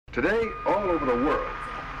Today, all over the world,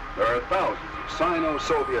 there are thousands of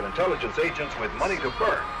Sino-Soviet intelligence agents with money to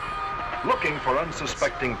burn, looking for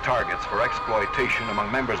unsuspecting targets for exploitation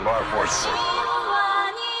among members of our forces.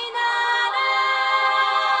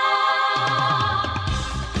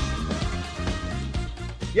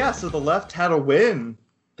 Yeah, so the left had a win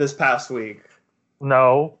this past week.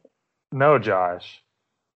 No, Josh.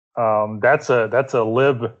 That's a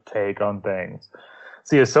lib take on things.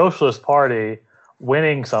 See, a socialist party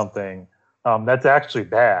winning something, that's actually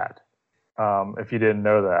bad. If you didn't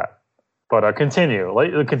know that, but continue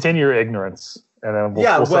your ignorance, and then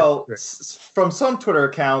we'll from some Twitter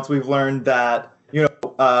accounts, we've learned that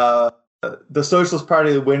the Socialist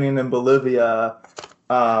Party winning in Bolivia.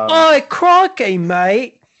 Oh, crikey,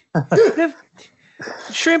 mate!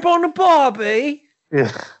 Shrimp on the barbie.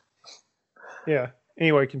 Yeah. Yeah.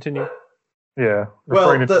 Anyway, continue. Yeah.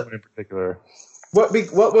 Referring to someone in particular. What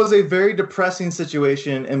was a very depressing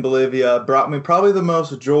situation in Bolivia brought me probably the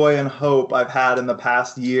most joy and hope I've had in the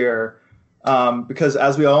past year, because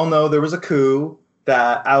as we all know, there was a coup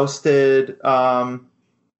that ousted not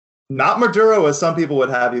Maduro, as some people would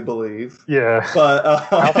have you believe. Yeah.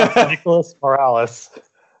 But Nicolas Morales.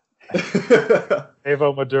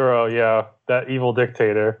 Evo Maduro, yeah, that evil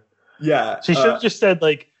dictator. Yeah. She should have just said,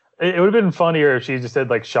 like, it would have been funnier if she just said,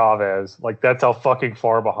 like, Chavez. Like, that's how fucking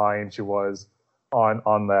far behind she was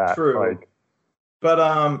on that. True. Like, but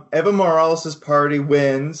Evo Morales' party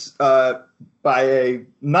wins by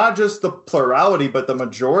not just the plurality, but the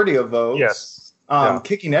majority of votes. Yes.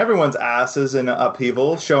 Kicking everyone's asses in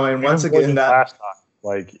upheaval, showing once again that last time,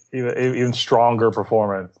 like, even stronger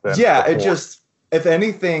performance than before. It just, if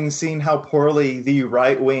anything, seeing how poorly the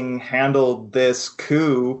right wing handled this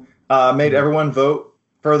coup made everyone vote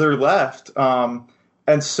further left.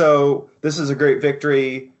 And so this is a great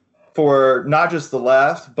victory for not just the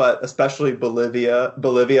left, but especially Bolivia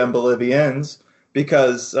and Bolivians,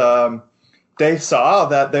 because they saw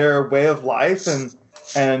that their way of life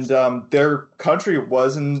and their country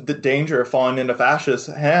was in the danger of falling into fascist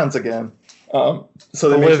hands again. So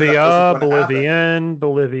they Bolivia,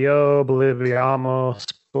 Boliviamos,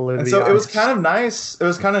 Bolivia. And so it was kind of nice. It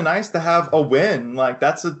was kind of nice to have a win. Like,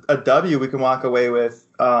 that's a W we can walk away with.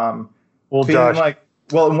 Josh,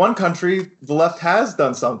 in one country, the left has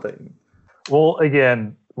done something. Well,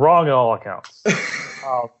 again, wrong in all accounts.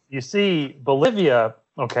 You see, Bolivia,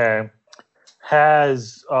 okay,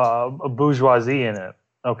 has a bourgeoisie in it.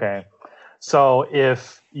 Okay, so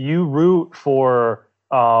if you root for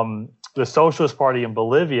the Socialist Party in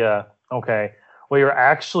Bolivia, okay, what you're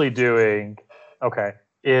actually doing, okay,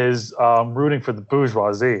 is rooting for the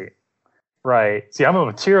bourgeoisie, right? See, I'm a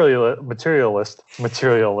materialist.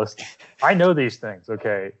 I know these things,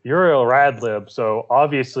 okay? You're a rad lib, so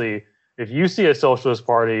obviously, if you see a Socialist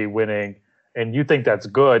Party winning and you think that's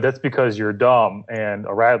good, that's because you're dumb and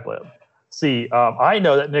a rad lib. See, I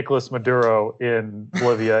know that Nicolas Maduro in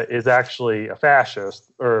Bolivia is actually a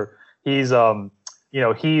fascist, or he's a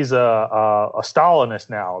Stalinist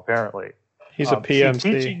now, apparently. He's a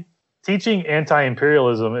PMC. Teaching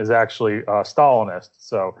anti-imperialism is actually Stalinist,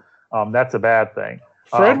 so that's a bad thing.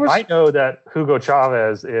 I know that Hugo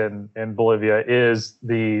Chavez in Bolivia is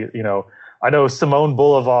I know Simone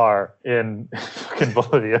Bolivar in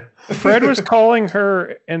Bolivia. Fred was calling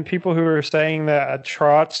her and people who were saying that a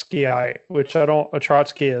Trotskyite,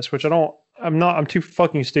 I'm too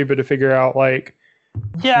fucking stupid to figure out, like,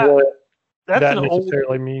 what that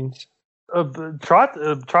necessarily means.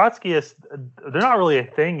 Trotskyists, they're not really a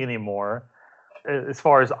thing anymore, as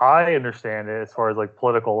far as I understand it, as far as, like,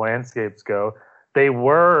 political landscapes go. They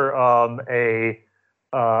were a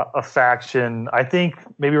faction, I think,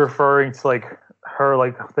 maybe referring to, like, her,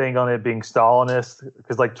 like, thing on it being Stalinist,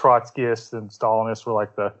 because, like, Trotskyists and Stalinists were,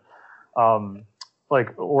 like, the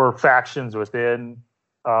or factions within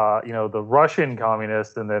the Russian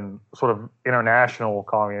communists, and then sort of international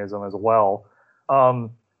communism as well. I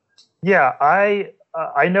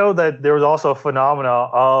know that there was also a phenomena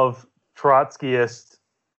of Trotskyists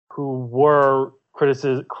who were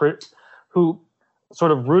who sort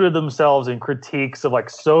of rooted themselves in critiques of, like,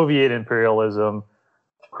 Soviet imperialism,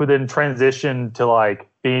 who then transitioned to, like,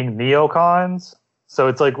 being neocons. So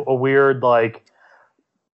it's, like, a weird, like,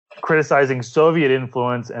 criticizing Soviet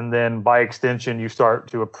influence, and then by extension you start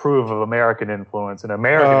to approve of American influence and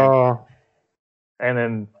American and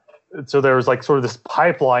then so there was, like, sort of this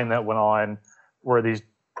pipeline that went on where these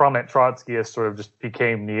prominent Trotskyists sort of just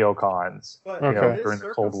became neocons, during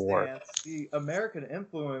the Cold War. The American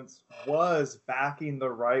influence was backing the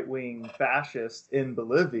right-wing fascists in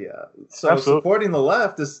Bolivia. So Absolutely. Supporting the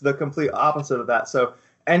left is the complete opposite of that. So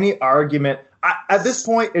any argument, at this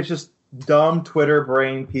point, it's just dumb Twitter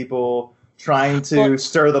brain people trying to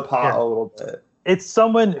stir the pot a little bit. It's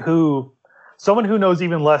someone who knows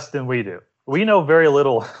even less than we do. We know very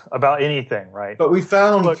little about anything, right? But we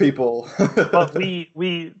found people. But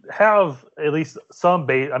we have at least some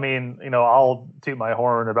base. I mean, I'll toot my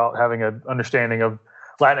horn about having an understanding of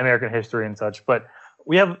Latin American history and such, but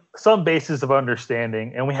we have some basis of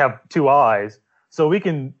understanding, and we have two eyes, so we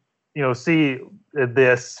can, see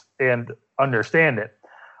this and understand it.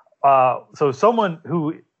 So someone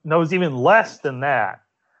who knows even less than that,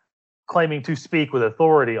 claiming to speak with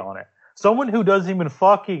authority on it. Someone who doesn't even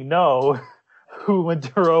fucking know who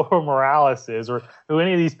Maduro or Morales is or who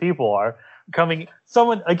any of these people are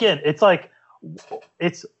someone, again, it's like,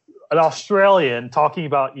 it's an Australian talking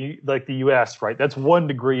about like the US, right? That's 1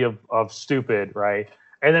 degree of stupid, right?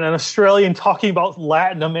 And then an Australian talking about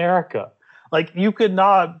Latin America. Like, you could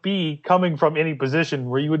not be coming from any position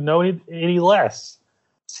where you would know any less.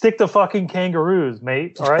 Stick to fucking kangaroos,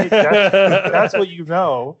 mate. All right, that's what you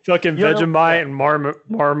know. Fucking Vegemite and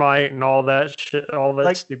Marmite and all that shit, all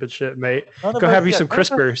that stupid shit, mate. Go have you some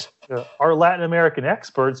Crispers. Are Latin American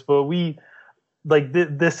experts, but we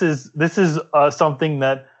this is something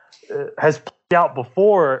that has played out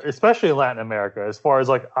before, especially in Latin America, as far as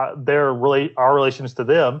like our relations to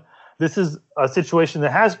them. This is a situation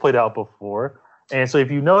that has played out before, and so if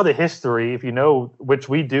you know the history, if you know, which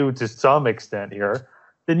we do to some extent here,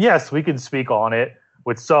 then yes, we can speak on it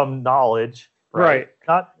with some knowledge, right?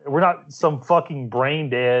 We're not some fucking brain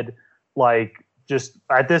dead, like, just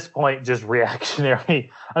at this point, just reactionary.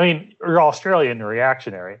 I mean, you're Australian and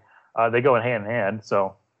reactionary. They go hand in hand.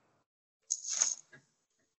 So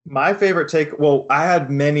my favorite take, well, I had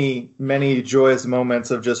many, many joyous moments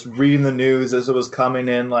of just reading the news as it was coming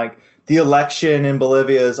in, like the election in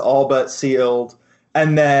Bolivia is all but sealed.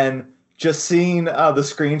 And then just seeing the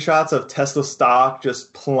screenshots of Tesla stock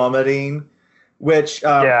just plummeting, which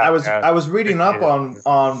I was reading up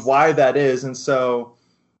on why that is. And so,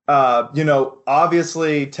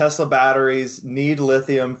 obviously Tesla batteries need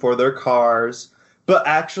lithium for their cars. But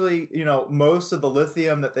actually, most of the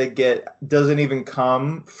lithium that they get doesn't even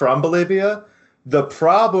come from Bolivia. The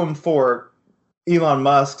problem for Elon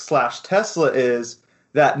Musk / Tesla is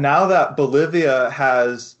that now that Bolivia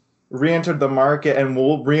has re-entered the market and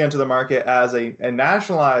will re-enter the market as a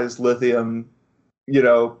nationalized lithium,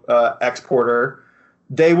 exporter,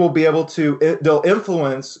 they will be able to, they'll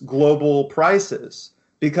influence global prices.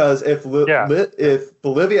 Because if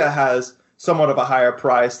Bolivia has somewhat of a higher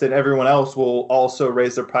price, then everyone else will also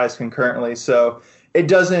raise their price concurrently. So it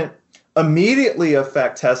doesn't immediately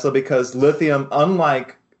affect Tesla because lithium,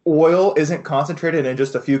 unlike oil, isn't concentrated in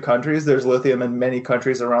just a few countries. There's lithium in many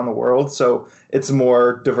countries around the world. So it's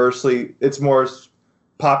more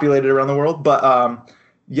populated around the world. But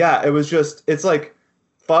it's like,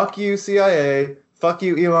 fuck you, CIA, fuck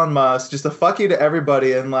you, Elon Musk, just a fuck you to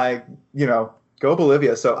everybody, and go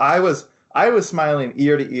Bolivia. So I was smiling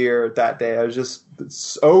ear to ear that day. I was just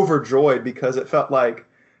overjoyed because it felt like,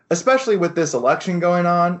 especially with this election going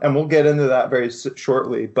on, and we'll get into that very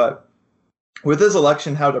shortly, but with this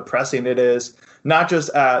election, how depressing it is, not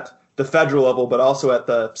just at the federal level, but also at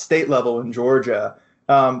the state level in Georgia.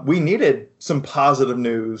 We needed some positive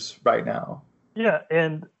news right now. Yeah,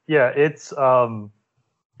 and it's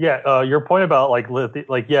your point about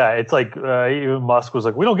it's like even Musk was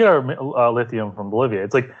like, we don't get our lithium from Bolivia.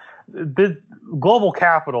 It's like the global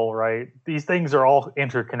capital, right? These things are all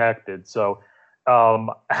interconnected. So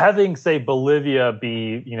having, say, Bolivia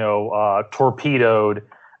be torpedoed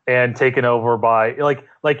and taken over by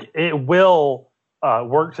like it will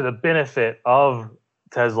work to the benefit of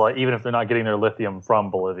Tesla, even if they're not getting their lithium from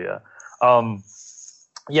Bolivia.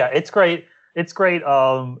 It's great. It's great.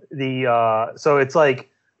 So it's like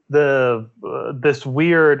this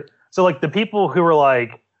weird. So like the people who were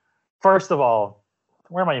like, first of all,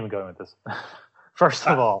 where am I even going with this? First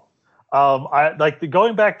of all, I like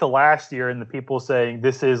going back to last year and the people saying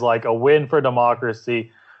this is like a win for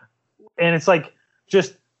democracy, and it's like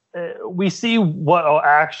just we see what an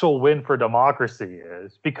actual win for democracy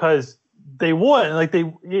is because they won.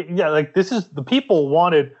 This is the people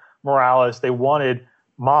wanted Morales, they wanted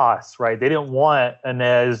Mas, right? They didn't want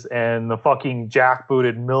Inez and the fucking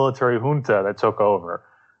jackbooted military junta that took over.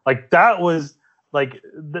 Like that was like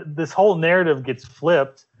this whole narrative gets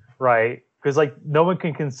flipped, right? Because like no one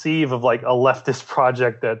can conceive of like a leftist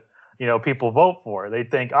project that people vote for. They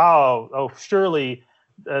think, surely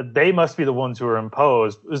they must be the ones who are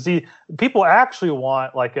imposed. See, people actually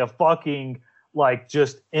want like a fucking like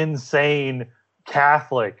just insane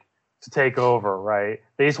Catholic to take over, right?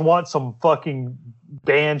 They just want some fucking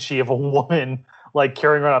banshee of a woman like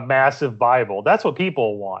carrying around a massive Bible. That's what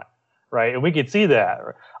people want. right? And we could see that.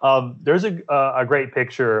 There's a great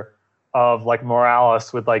picture of like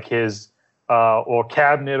Morales with like his or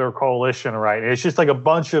cabinet or coalition, right? And it's just like a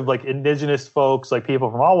bunch of like indigenous folks, like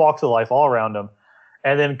people from all walks of life, all around him.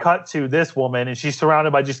 And then cut to this woman, and she's surrounded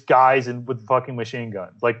by just guys with fucking machine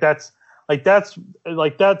guns. That's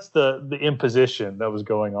the imposition that was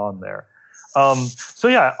going on there. So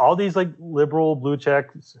yeah, all these like liberal blue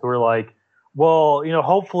checks who are like, well, you know,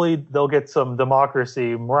 hopefully they'll get some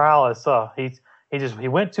democracy. Morales, he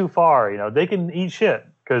went too far. They can eat shit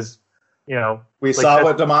because, we saw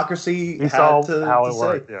what democracy had how to it say.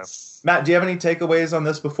 worked. Yeah. Matt, do you have any takeaways on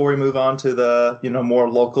this before we move on to the more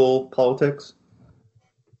local politics?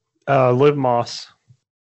 Liv Moss.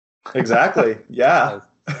 Exactly. Yeah.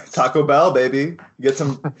 Taco Bell, baby. Get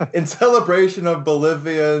some in celebration of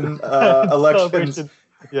Bolivian elections.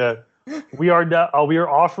 Yeah. We are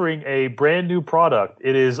offering a brand new product.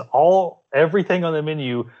 It is everything on the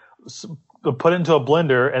menu put into a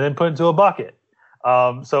blender and then put into a bucket.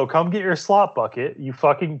 So come get your slop bucket, you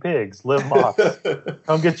fucking pigs. Liv Moss.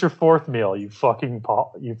 Come get your fourth meal, you fucking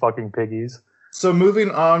piggies. So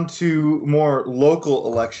moving on to more local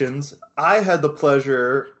elections, I had the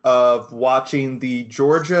pleasure of watching the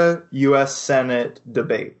Georgia U.S. Senate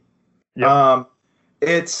debate. Yep.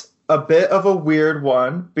 It's a bit of a weird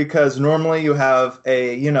one because normally you have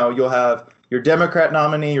you'll have your Democrat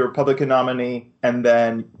nominee, your Republican nominee, and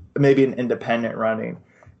then maybe an independent running.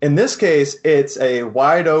 In this case, it's a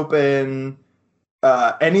wide open,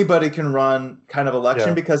 anybody can run kind of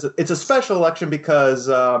election because it's a special election because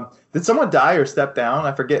did someone die or step down?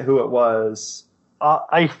 I forget who it was.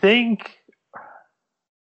 I think,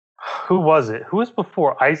 who was it? Who was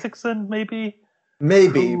before? Isaacson, maybe?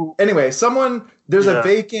 Maybe. Anyway, there's a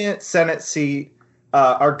vacant Senate seat.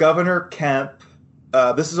 Our Governor Kemp,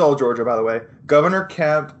 this is all Georgia, by the way. Governor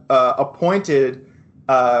Kemp appointed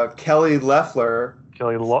Kelly Loeffler.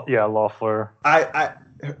 Loeffler.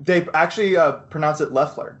 They actually pronounce it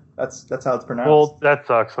Loeffler. That's how it's pronounced. Well, that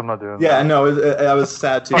sucks. I'm not doing that. Yeah, no, I was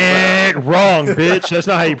sad too. Wrong, bitch. That's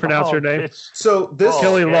not how you pronounce her name. So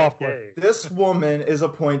Kelly Loeffler. This woman is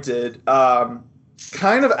appointed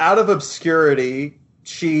kind of out of obscurity.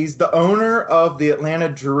 She's the owner of the Atlanta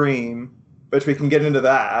Dream, which we can get into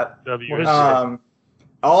that. That's a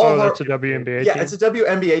WNBA team? It's a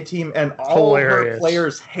WNBA team, and all of her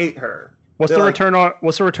players hate her. What's the return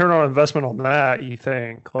on investment on that, you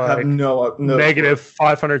think? I have no negative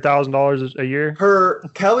 $500,000 a year?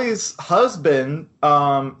 Kelly's husband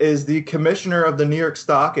is the commissioner of the New York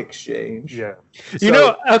Stock Exchange. Yeah.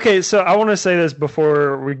 So I want to say this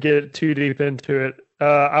before we get too deep into it.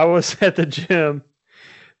 I was at the gym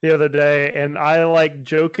the other day, and I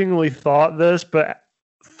jokingly thought this, but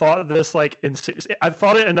I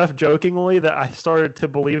thought it enough jokingly that I started to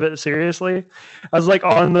believe it seriously. I was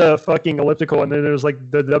on the fucking elliptical, and then there was the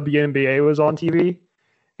WNBA was on TV,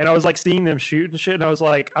 and I was seeing them shoot and shit, and I was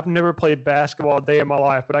I've never played basketball a day in my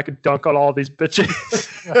life, but I could dunk on all these bitches.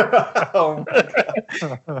 Oh my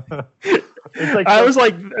God. I was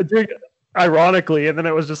dude, ironically, and then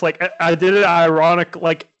it was just I did it ironic,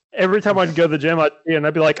 every time I'd go to the gym, I'd be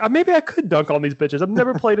maybe I could dunk on these bitches. I've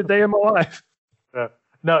never played a day in my life. Yeah.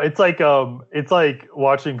 No, it's like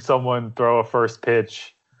watching someone throw a first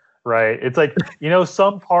pitch, right? It's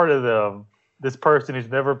some part of them, this person who's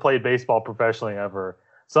never played baseball professionally ever,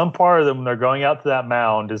 some part of them when they're going out to that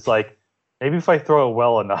mound is maybe if I throw it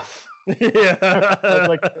well enough. Yeah.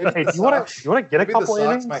 Hey, do you want to get a couple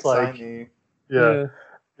innings? Yeah.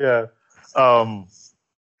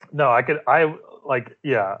 No,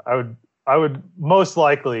 I would most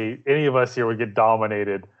likely any of us here would get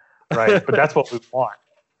dominated, right? But that's what we want.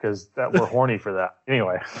 Because we're horny for that.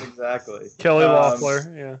 Anyway. Exactly. Kelly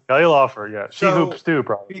Loeffler, yeah. Kelly Loeffler, yeah. She hoops too,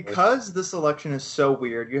 probably. Because this election is so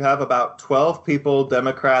weird, you have about 12 people,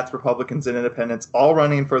 Democrats, Republicans, and Independents, all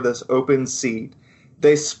running for this open seat.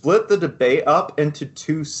 They split the debate up into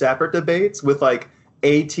two separate debates with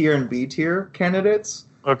A tier and B tier candidates.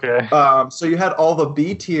 Okay. So you had all the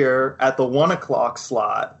B tier at the 1:00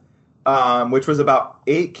 slot. Which was about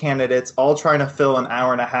 8 candidates all trying to fill an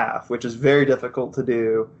hour and a half, which is very difficult to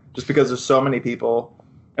do just because there's so many people.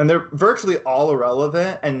 And they're virtually all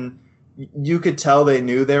irrelevant, and you could tell they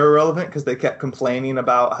knew they were irrelevant because they kept complaining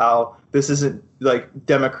about how this isn't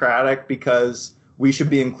democratic because we should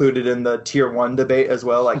be included in the tier 1 debate as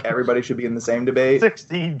well. Everybody should be in the same debate.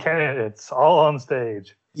 16 candidates all on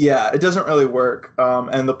stage. Yeah, it doesn't really work.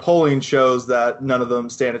 And the polling shows that none of them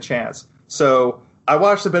stand a chance. So I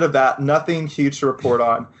watched a bit of that. Nothing huge to report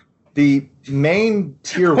on. the main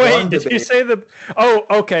tier Wait, one did debate. you say the? Oh,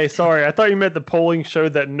 okay. Sorry, I thought you meant the polling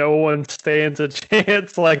showed that no one stands a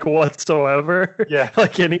chance, like whatsoever. Yeah.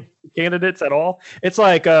 Like any candidates at all. It's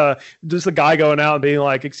like just a guy going out and being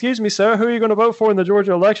like, "Excuse me, sir, who are you going to vote for in the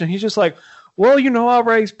Georgia election?" He's just like, "Well, I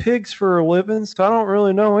raise pigs for a living, so I don't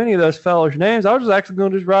really know any of those fellas' names. I was just actually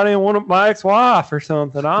going to just write in one of my ex-wife or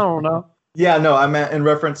something. I don't know." Yeah, no, I meant in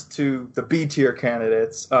reference to the B tier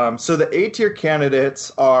candidates. So the A tier candidates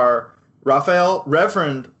are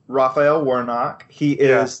Reverend Raphael Warnock. He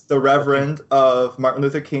is the Reverend of Martin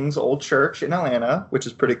Luther King's old church in Atlanta, which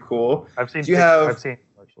is pretty cool. I've seen commercials.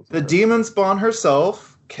 The Demon Spawn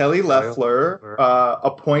herself, Kelly Loeffler,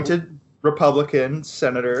 appointed Republican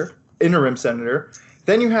senator, interim senator.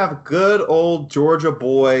 Then you have good old Georgia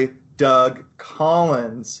boy Doug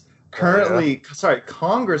Collins, Congressman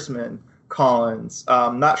Collins.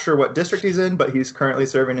 Not sure what district he's in, but he's currently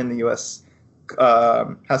serving in the U.S.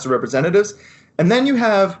 House of Representatives. And then you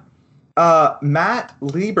have Matt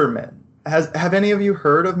Lieberman. Have any of you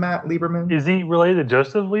heard of Matt Lieberman? Is he related to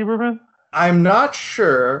Joseph Lieberman? I'm not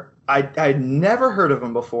sure. I'd never heard of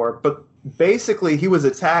him before, but basically he was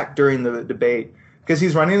attacked during the debate because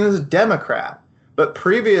he's running as a Democrat. But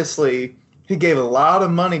previously, he gave a lot of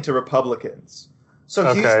money to Republicans.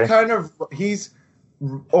 So he's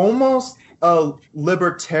almost a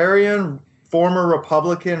libertarian former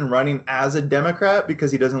Republican running as a Democrat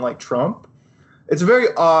because he doesn't like Trump. It's a very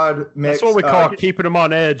odd mix. That's what we call keeping him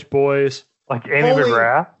on edge, boys. Like Amy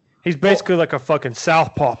McGrath? He's basically like a fucking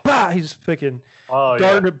southpaw. Bah! He's fucking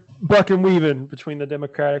bucking weaving between the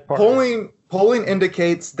Democratic Party. Polling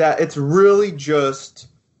indicates that it's really just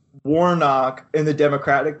Warnock in the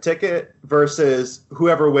Democratic ticket versus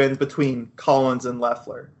whoever wins between Collins and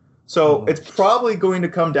Loeffler. So it's probably going to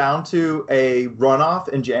come down to a runoff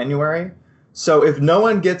in January. So if no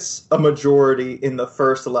one gets a majority in the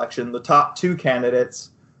first election, the top two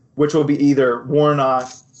candidates, which will be either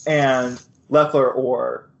Warnock and Loeffler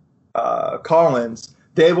or Collins,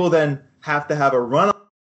 they will then have to have a runoff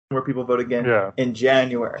where people vote again in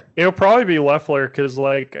January. It'll probably be Loeffler because,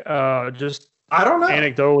 just I don't know.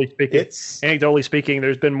 Anecdotally speaking,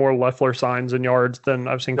 there's been more Loeffler signs in yards than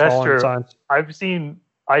I've seen Collins signs.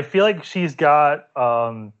 I feel like she's got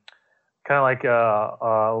kind of like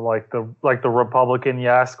the Republican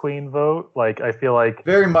Yas Queen vote. Like I feel like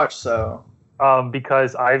very much so.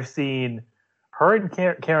 Because I've seen her and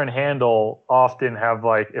Karen Handel often have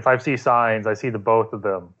if I see signs, I see the both of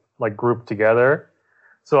them grouped together.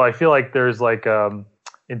 So I feel like there's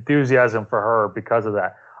enthusiasm for her because of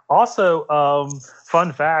that. Also,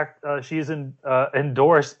 fun fact, she's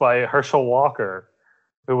endorsed by Herschel Walker,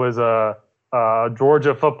 who was a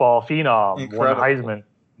Georgia football phenom, won Heisman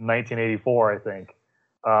in 1984, I think.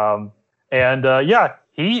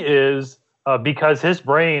 He is, because his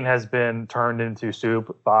brain has been turned into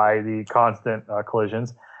soup by the constant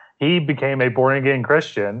collisions, he became a born-again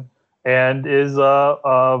Christian and is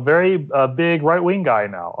a very big right-wing guy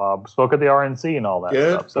now. Spoke at the RNC and all that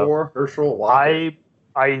stuff. Good for Herschel Walker.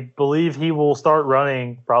 I believe he will start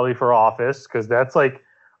running probably for office because that's I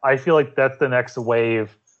feel like that's the next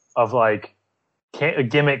wave of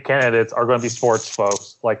gimmick candidates are going to be sports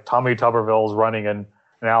folks. Like Tommy Tuberville's running in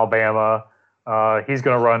Alabama. He's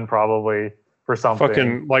going to run probably for something.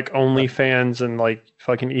 Fucking OnlyFans and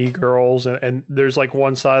fucking e-girls. And there's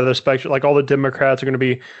one side of the spectrum. All the Democrats are going to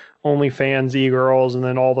be OnlyFans, e-girls. And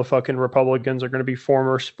then all the fucking Republicans are going to be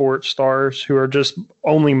former sports stars who are just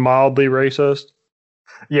only mildly racist.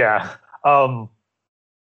 Yeah.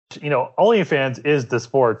 OnlyFans is the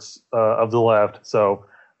sports of the left. So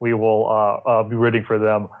we will be rooting for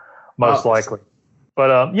them most likely.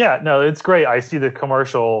 But it's great. I see the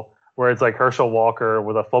commercial where it's Herschel Walker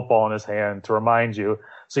with a football in his hand to remind you.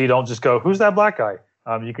 So you don't just go, who's that black guy?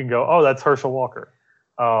 You can go, oh, that's Herschel Walker.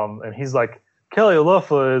 And he's like, Kelly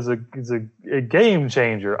Loeffler is a game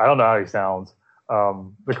changer. I don't know how he sounds.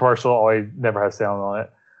 The commercial always never has sound on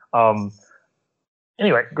it.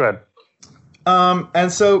 Anyway, go ahead. And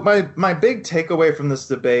so my big takeaway from this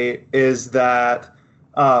debate is that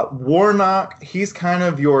Warnock, he's kind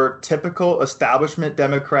of your typical establishment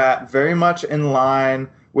Democrat, very much in line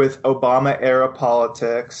with Obama-era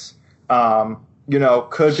politics.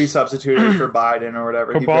 Could be substituted for Biden or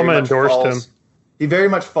whatever. Obama endorsed him. He very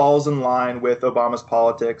much falls in line with Obama's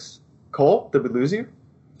politics. Cole, did we lose you?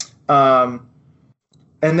 And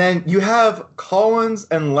then you have Collins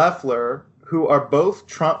and Loeffler, who are both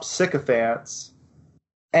Trump sycophants,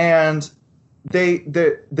 and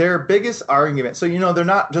their biggest argument. So they're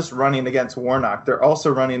not just running against Warnock; they're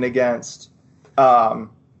also running against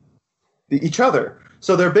each other.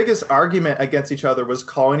 So their biggest argument against each other was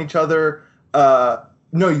calling each other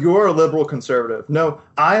no, you're a liberal conservative. No,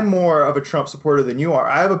 I'm more of a Trump supporter than you are.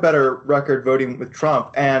 I have a better record voting with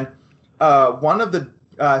Trump. And one of the,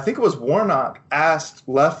 I think it was Warnock, asked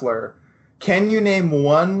Loeffler, can you name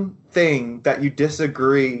one thing that you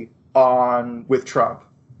disagree on with Trump?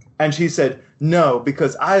 And she said, no,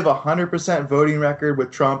 because I have a 100% voting record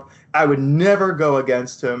with Trump. I would never go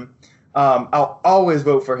against him. I'll always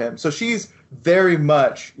vote for him. So she's very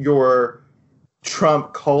much your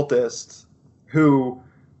Trump cultist who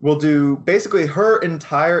will do basically her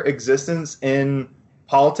entire existence in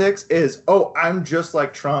politics is, oh, I'm just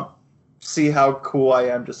like Trump. See how cool I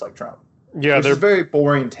am, just like Trump. Yeah, which is a very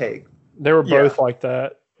boring take. They were both like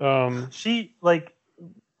that. She like,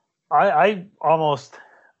 I almost,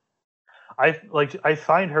 I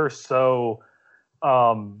find her so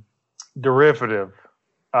derivative.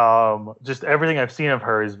 Just everything I've seen of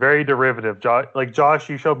her is very derivative. Josh,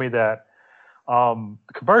 you showed me that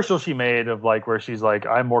commercial she made of like where she's like,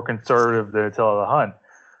 I'm more conservative than Attila the Hun,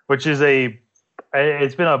 which is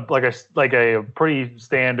it's been a pretty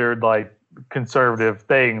standard like conservative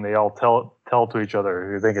thing they all tell to each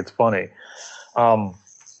other who think it's funny.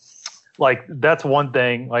 Like that's one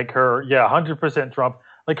thing. Like her, 100% Trump.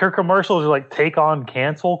 Like her commercials are like take on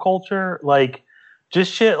cancel culture, like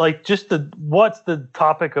just shit, like just what's the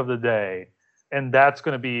topic of the day, and that's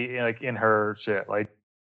going to be like in her shit. Like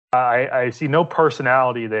I see no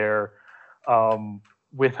personality there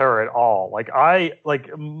with her at all. Like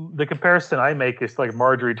the comparison I make is like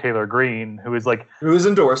Marjorie Taylor Greene, who's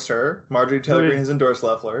endorsed her. Marjorie Taylor Greene has endorsed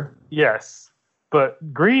Loeffler. Yes,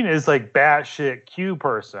 but Greene is like batshit Q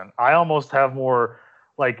person. I almost have more.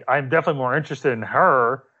 Like, I'm definitely more interested in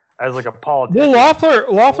her as like a politician. Well,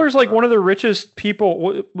 Loeffler's like one of the richest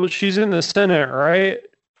people. Well, she's in the Senate, right?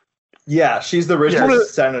 Yeah, she's the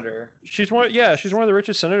richest senator. She's one of the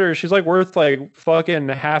richest senators. She's like worth like fucking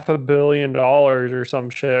 $500 million or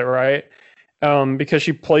some shit, right? Because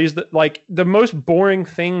she plays the most boring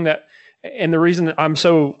thing that, and the reason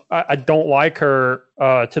I don't like her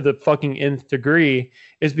to the fucking nth degree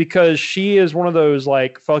is because she is one of those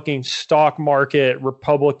like fucking stock market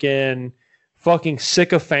Republican fucking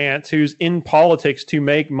sycophants who's in politics to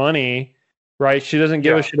make money, right? She doesn't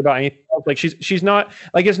give a shit about anything else. Like she's not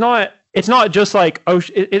like it's not just like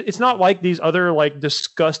it's not like these other like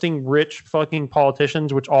disgusting rich fucking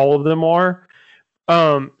politicians, which all of them are.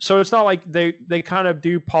 So it's not like they kind of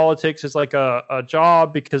do politics as like a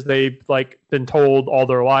job because they've like been told all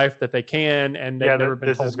their life that they can, and they've never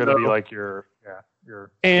been told. This is going to be like your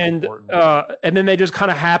and then they just kind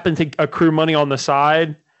of happen to accrue money on the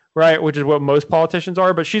side, right? Which is what most politicians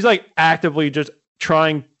are. But she's like actively just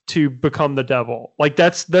trying to become the devil. Like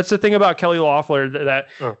that's the thing about Kelly Loeffler that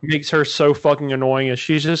makes her so fucking annoying. Is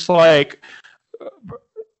she's just like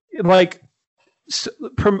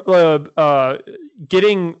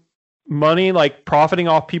getting money, like profiting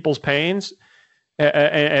off people's pains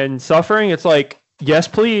and suffering. It's like, yes,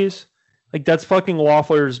 please. Like that's fucking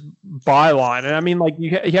Loeffler's byline. And I mean, like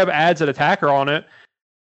you have ads that attack her on it.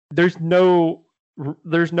 There's no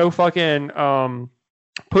fucking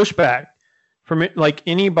pushback from it, like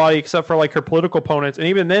anybody except for like her political opponents. And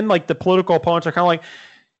even then, like the political opponents are kind of like,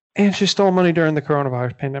 and she stole money during the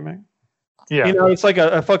coronavirus pandemic. Yeah. You know, it's like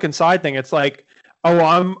a fucking side thing. It's like,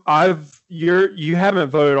 oh, you haven't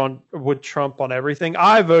voted with Trump on everything.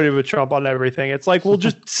 I voted with Trump on everything. It's like, well,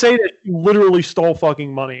 just say that you literally stole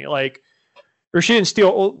fucking money. Like, or she didn't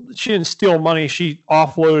steal money. She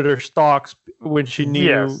offloaded her stocks when she knew.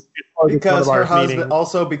 Yes. Because her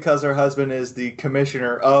husband is the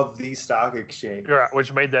commissioner of the stock exchange. Yeah,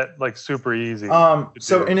 which made that like super easy.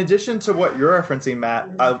 So in addition to what you're referencing, Matt,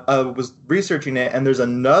 I was researching it, and there's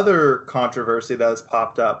another controversy that has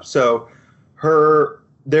popped up. So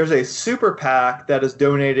there's a super PAC that has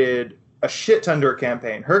donated a shit ton to her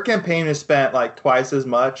campaign. Her campaign has spent like twice as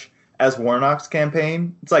much as Warnock's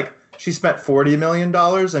campaign. It's like she spent $40 million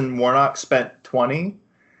and Warnock spent $20 million.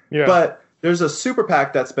 Yeah. But there's a super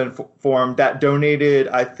PAC that's been formed that donated,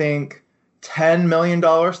 I think, $10 million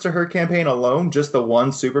to her campaign alone, just the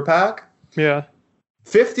one super PAC. Yeah.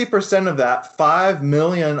 50% of that, $5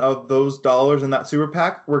 million of those dollars in that super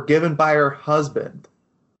PAC were given by her husband.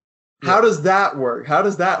 How does that work? How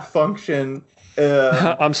does that function?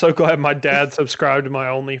 I'm so glad my dad subscribed to my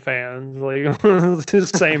OnlyFans. Like,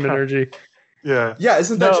 it's the same energy. Yeah. Yeah,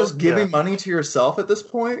 isn't that just giving money to yourself at this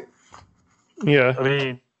point? Yeah. I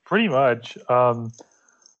mean, pretty much.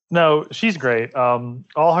 No, she's great.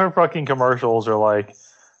 All her fucking commercials are like,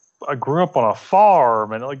 I grew up on a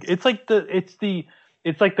farm, and like it's like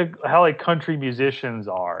how like country musicians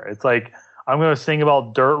are. It's like I'm going to sing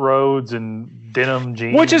about dirt roads and denim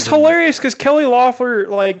jeans. Which is hilarious because Kelly Loeffler,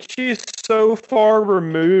 like, she's so far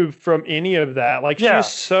removed from any of that. Like, she's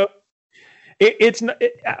so.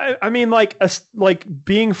 I mean, like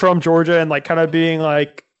being from Georgia and like kind of being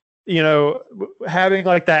like, you know, having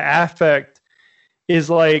like that affect is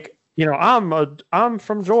like, you know, I'm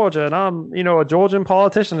from Georgia and I'm, you know, a Georgian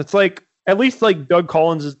politician. It's like, at least like Doug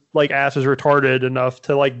Collins' like ass is retarded enough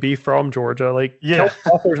to like be from Georgia. Like, Kelly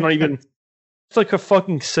Loeffler's not even. It's like a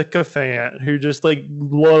fucking sycophant who just like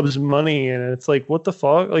loves money, and it's like, what the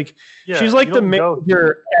fuck? Like, she's like the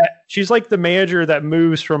manager. She's like the manager that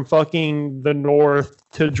moves from fucking the north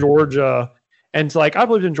to Georgia, and it's like, I've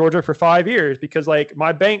lived in Georgia for 5 years because like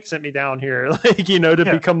my bank sent me down here, like, you know, to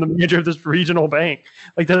become the manager of this regional bank.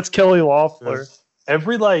 Like, that's Kelly Loeffler.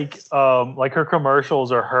 Every like her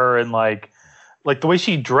commercials are her, and like the way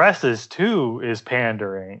she dresses too is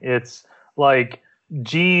pandering. It's like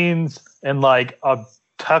jeans and like a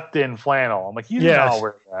tucked in flannel. I'm like, you do not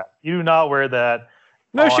wear that. You do not wear that.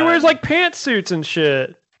 No, she wears like pantsuits and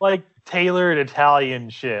shit. Like tailored Italian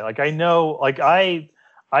shit. Like, I know, like I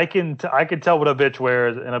can tell what a bitch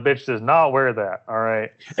wears, and a bitch does not wear that. All right.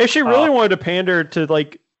 If she really wanted to pander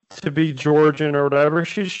to be Georgian or whatever,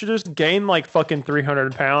 she should just gain like fucking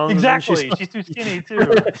 300 pounds. Exactly. She's too skinny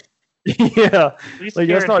too. Yeah. At least like,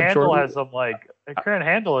 Karen Handel has some like. Karen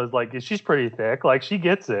Handel is like, she's pretty thick. Like, she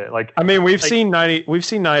gets it. Like, I mean, we've seen 90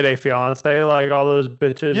 Day Fiance, like all those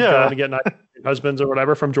bitches going to get 90 husbands or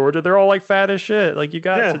whatever from Georgia. They're all like fat as shit. Like, you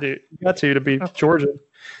got to be Georgian.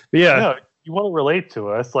 But yeah. You want to relate to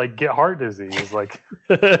us, like, get heart disease, like.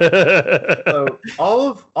 So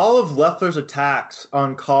all of Loeffler's attacks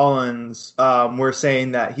on Collins were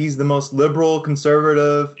saying that he's the most liberal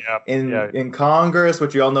conservative in Congress,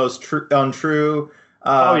 which you all know is untrue.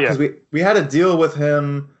 Because we had to deal with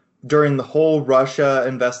him during the whole Russia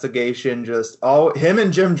investigation. Just him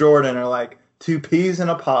and Jim Jordan are like two peas in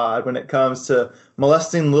a pod when it comes to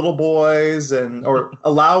molesting little boys or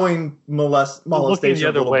allowing molestation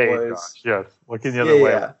of little boys. Gosh, yes, looking the other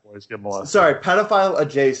way. Boys get molested. Sorry, pedophile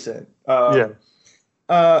adjacent. The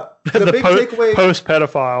big takeaway post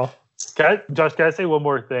pedophile. Josh, can I say one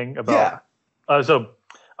more thing about?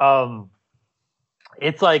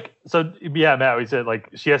 It's like, Matt, we said like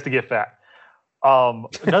she has to get fat.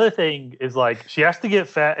 Another thing is like she has to get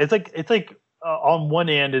fat. It's like on one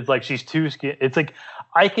end is like she's too skinny. It's like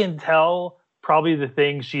I can tell probably the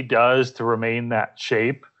things she does to remain that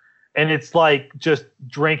shape, and it's like just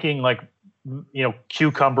drinking like, you know,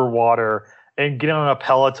 cucumber water and getting on a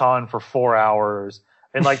Peloton for 4 hours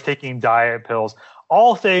and like taking diet pills.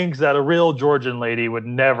 All things that a real Georgian lady would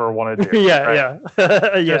never want to do.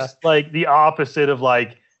 Just like the opposite of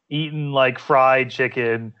like eating like fried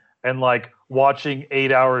chicken and like watching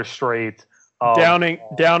 8 hours straight. Downing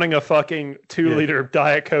a fucking 2-liter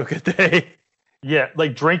Diet Coke a day. Yeah,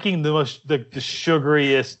 like drinking the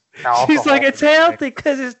sugariest alcohol. She's like, it's healthy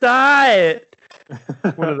because it's diet.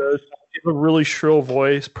 One of those. A really shrill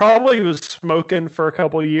voice. Probably was smoking for a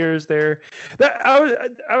couple of years there.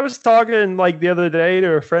 I was talking like the other day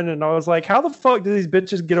to a friend, and I was like, "How the fuck do these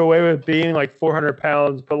bitches get away with being like 400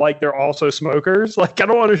 pounds, but like they're also smokers? Like, I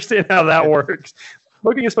don't understand how that works.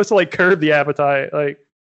 Smoking is supposed to like curb the appetite. Like,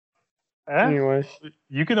 anyway,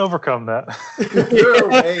 you can overcome that. There are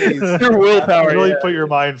ways. Your willpower. Really put your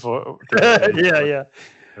mind for. Yeah.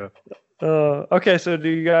 Okay, so do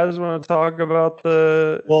you guys want to talk about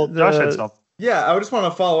Josh had something. Yeah, I just want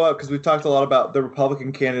to follow up because we've talked a lot about the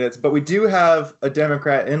Republican candidates, but we do have a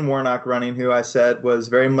Democrat in Warnock running who I said was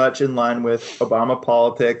very much in line with Obama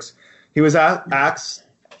politics. He was asked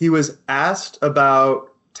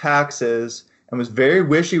about taxes and was very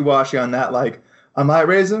wishy-washy on that, like, I might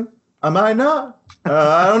raise them, I might not,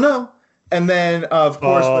 I don't know. And then, of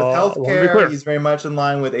course, with healthcare, he's very much in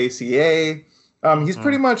line with ACA. He's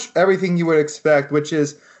pretty much everything you would expect, which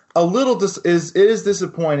is a little is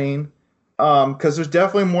disappointing because there's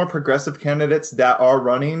definitely more progressive candidates that are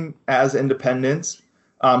running as independents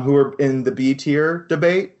who are in the B tier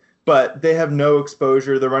debate, but they have no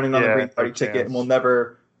exposure. They're running on the Green Party ticket and will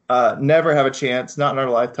never have a chance, not in our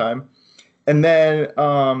lifetime. And then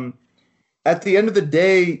at the end of the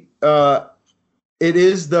day, it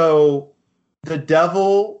is though the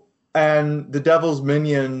devil and the devil's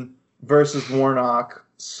minion versus Warnock.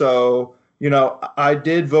 So, you know, I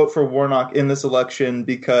did vote for Warnock in this election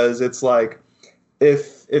because it's like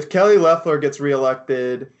if Kelly Loeffler gets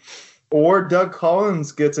reelected or Doug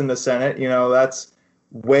Collins gets in the Senate, you know, that's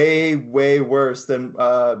way, way worse than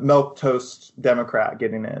milquetoast Democrat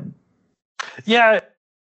getting in. Yeah,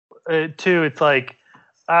 too. It's like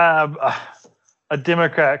a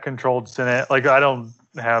Democrat-controlled Senate. Like, I don't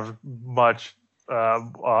have much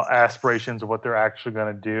aspirations of what they're actually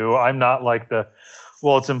going to do. I'm not like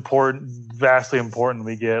it's important, vastly important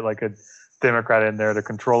we get like a Democrat in there to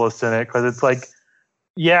control the Senate, because it's like,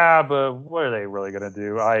 yeah, but what are they really going to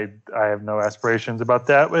do? I have no aspirations about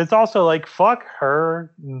that. But it's also like, fuck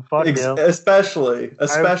her and fuck him. Especially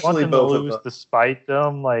I want them both to of lose them. despite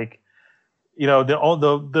them. Like,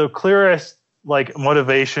 the clearest like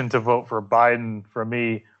motivation to vote for Biden for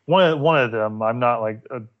me, one of them, I'm not like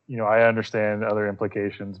I understand other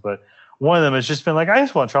implications, but one of them has just been like, I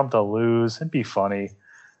just want Trump to lose. It'd be funny.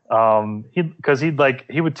 Because he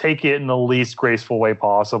would take it in the least graceful way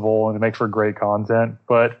possible and make for great content.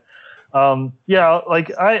 But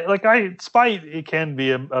spite, it can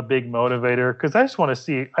be a big motivator, because I just want to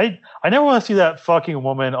see. I never want to see that fucking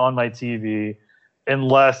woman on my TV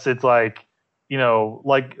unless it's like, she'll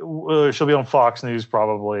be on Fox News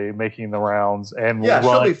probably making the rounds and will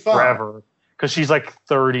she'll be run fine. forever, because she's like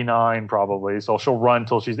 39 probably, so she'll run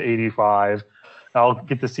till she's 85. I'll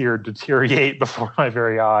get to see her deteriorate before my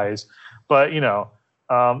very eyes. But I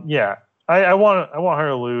want her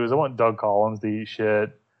to lose. I want Doug Collins to eat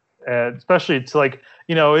shit, and especially it's like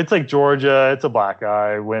it's like Georgia. It's a black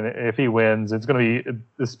guy. If he wins, it's going to be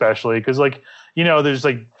especially because there's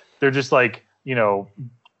like they're just like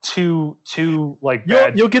two like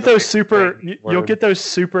bad. You'll get those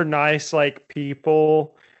super nice like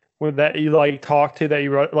people that you like talk to, that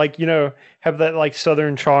you like, have that like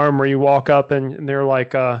Southern charm where you walk up and they're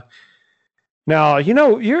like, now,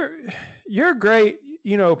 you're a great,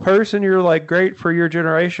 person. You're like great for your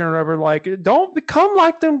generation or whatever. Like, don't become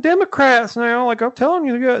like them Democrats now. Like, I'm telling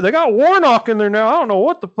you, they got Warnock in there now. I don't know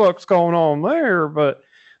what the fuck's going on there, but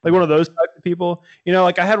like one of those type of people,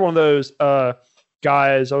 like I had one of those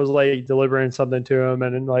guys. I was like delivering something to him,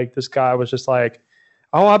 and then like this guy was just like,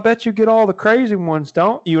 oh, I bet you get all the crazy ones,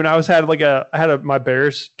 don't you? And I had my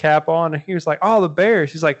Bears cap on, and he was like, oh, the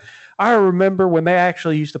Bears. He's like, I remember when they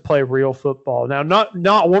actually used to play real football. Now,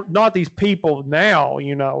 not these people now,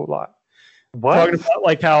 like what? Talking about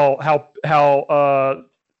like how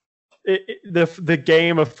the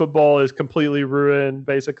game of football is completely ruined.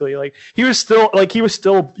 Basically, like he was still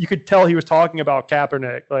you could tell he was talking about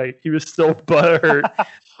Kaepernick. Like he was still butthurt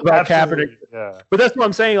about Kaepernick. Yeah. But that's what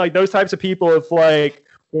I'm saying. Like those types of people, if like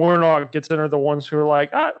Warnock gets in, are the ones who are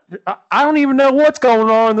like, I don't even know what's going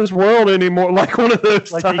on in this world anymore. Like one of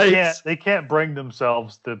those like types. they can't bring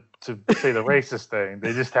themselves to say the racist thing.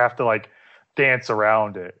 They just have to like dance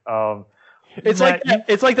around it. It's like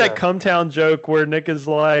that Cumtown joke where Nick is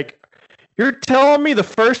like, you're telling me the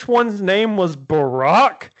first one's name was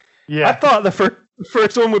Barack? Yeah. I thought the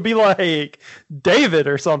first one would be like David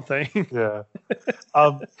or something. Yeah.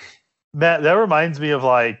 That reminds me of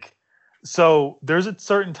like, so there's a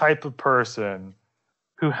certain type of person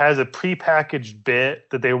who has a prepackaged bit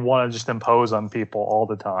that they want to just impose on people all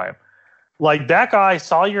the time. Like that guy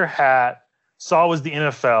saw your hat, saw it was the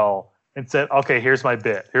NFL, and said, okay, here's my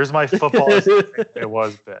bit. Here's my football. It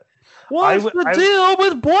was bit. What's the deal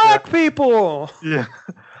with black people? Yeah.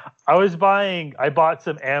 I bought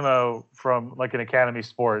some ammo from like an Academy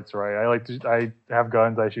Sports, right? I have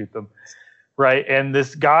guns, I shoot them. Right. And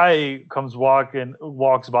this guy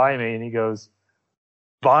walks by me and he goes,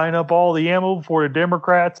 buying up all the ammo before the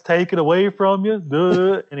Democrats take it away from you.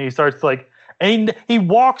 Duh. And he starts like, and he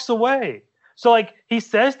walks away. So like he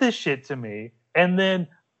says this shit to me, and then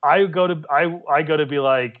I go to be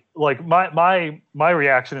like my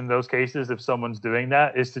reaction in those cases, if someone's doing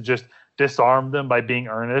that, is to just disarm them by being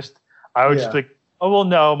earnest. I would just be like, oh, well,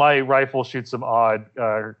 no, my rifle shoots some odd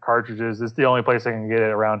cartridges. It's the only place I can get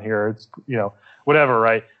it around here. It's, whatever,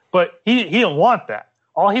 right? But he didn't want that.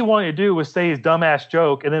 All he wanted to do was say his dumbass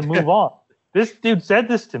joke and then move on. This dude said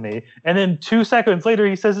this to me, and then 2 seconds later,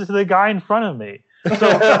 he says it to the guy in front of me. So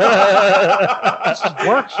this is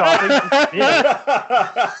workshopping.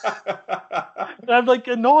 And I'm like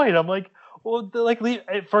annoyed. I'm like, well,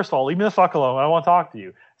 first of all, leave me the fuck alone. I don't want to talk to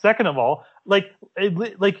you. Second of all, like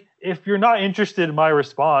if you're not interested in my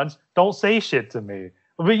response, don't say shit to me.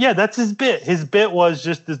 But yeah, that's his bit. His bit was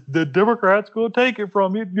just the Democrats go take it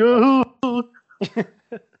from you.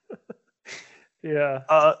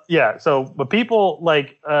 Yeah. So, but people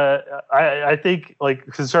like, I think like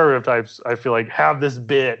conservative types, I feel like have this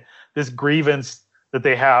bit, this grievance that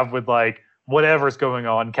they have with like whatever's going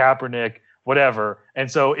on, Kaepernick, whatever. And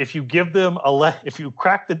so if you give them if you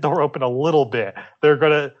crack the door open a little bit, you're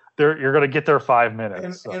gonna get their 5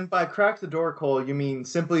 minutes. And by crack the door, Cole, you mean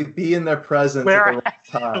simply be in their presence Wear at the right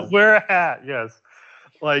time. Wear a hat, yes.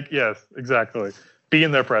 Yes, exactly. Be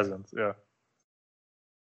in their presence, yeah.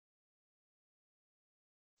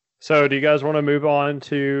 So, do you guys want to move on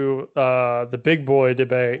to the big boy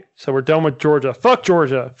debate? So we're done with Georgia. Fuck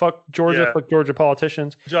Georgia. Fuck Georgia. Yeah. Fuck Georgia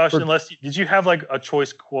politicians. Josh, did you have like a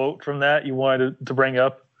choice quote from that you wanted to bring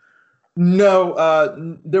up? No,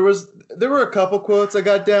 there were a couple quotes I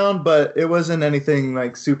got down, but it wasn't anything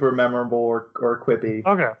like super memorable or quippy.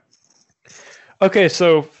 Okay. Okay,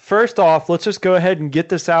 so first off, let's just go ahead and get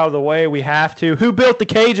this out of the way. We have to. Who built the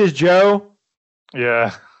cages, Joe?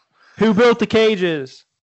 Yeah. Who built the cages?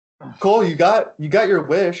 Cole, you got your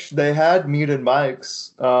wish. They had muted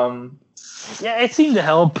mics. Yeah, it seemed to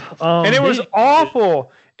help. And it was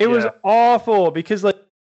awful. It was awful because like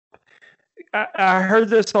I heard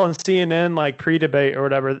this on CNN like pre-debate or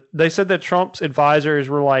whatever. They said that Trump's advisors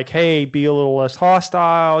were like, "Hey, be a little less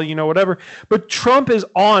hostile, whatever." But Trump is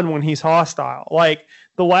on when he's hostile. Like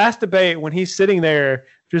the last debate when he's sitting there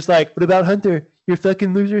just like, "What about Hunter? Your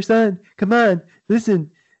fucking loser son. Come on,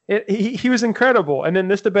 listen." He was incredible. And then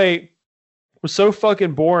this debate was so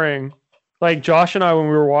fucking boring. Like Josh and I, when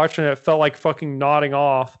we were watching it, felt like fucking nodding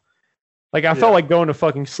off. Like I felt like going to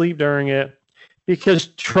fucking sleep during it because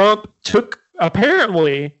Trump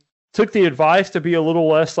apparently took the advice to be a little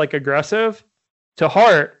less like aggressive to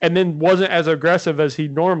heart and then wasn't as aggressive as he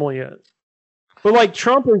normally is. But like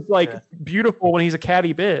Trump is like beautiful when he's a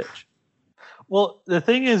catty bitch. Well, the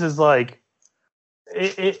thing is like,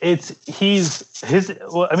 even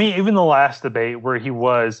the last debate where he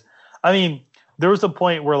was, there was a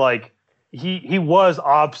point where like he was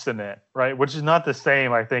obstinate, right? Which is not the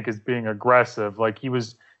same, I think, as being aggressive. Like he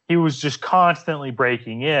was just constantly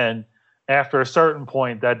breaking in. After a certain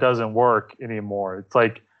point, that doesn't work anymore. It's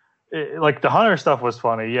like the Hunter stuff was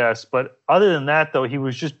funny, yes, but other than that, though, he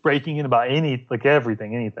was just breaking in about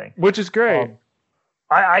anything, which is great.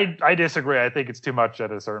 I disagree. I think it's too much at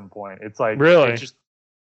a certain point. It's like really it's just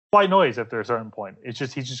white noise after a certain point. It's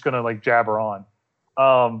just he's just gonna like jabber on.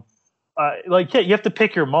 You have to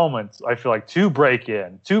pick your moments. I feel like to break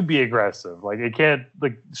in, to be aggressive. Like it can't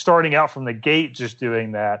like starting out from the gate just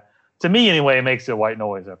doing that. To me, anyway, it makes it white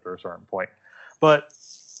noise after a certain point. But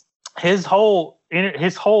his whole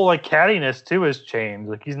like cattiness too has changed.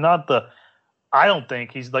 Like he's not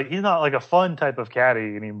he's not like a fun type of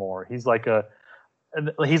catty anymore. He's like a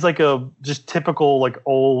just typical like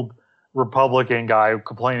old Republican guy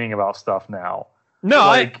complaining about stuff now. No,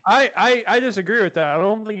 like, I disagree with that. I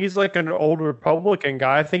don't think he's like an old Republican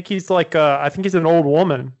guy. I think he's like I think he's an old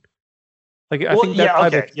woman. Like I think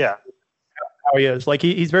that's how he is. Like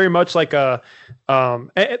he's very much like a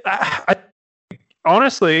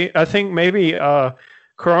honestly, I think maybe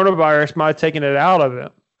coronavirus might have taken it out of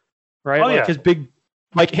him. Right? Like his big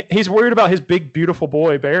he's worried about his big beautiful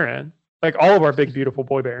boy Barron. Like all of our big beautiful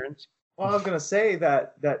boy Barons. Well, I was gonna say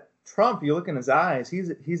that Trump, you look in his eyes,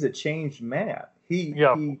 he's a changed man. He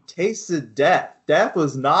tasted death. Death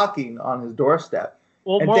was knocking on his doorstep.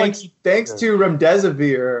 Well, and thanks to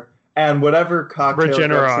remdesivir and whatever cocktail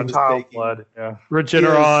Regeneron,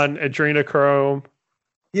 Regeneron, adrenochrome.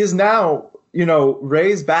 He is now,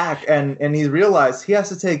 raised back and he realized he has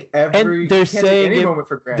to take any moment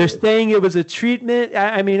for granted. They're saying it was a treatment.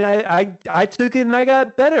 I took it and I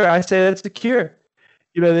got better. I say that's the cure.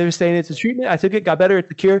 They were saying it's a treatment. I took it, got better.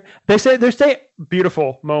 It's a cure. They're saying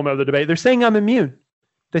beautiful moment of the debate. They're saying I'm immune.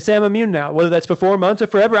 They say I'm immune now. Whether that's for 4 months or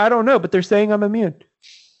forever, I don't know. But they're saying I'm immune.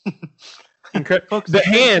 Incredible. The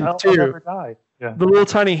hand too. Yeah. The little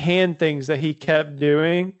tiny hand things that he kept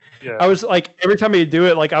doing. Yeah. I was like, every time he'd do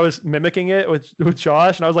it, like I was mimicking it with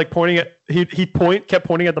Josh, and I was like pointing at. He kept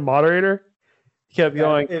pointing at the moderator. He kept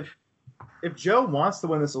going. If Joe wants to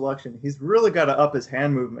win this election, he's really got to up his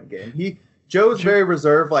hand movement game. Joe's very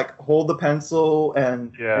reserved, like hold the pencil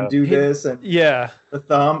and do this and the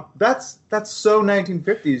thumb. That's so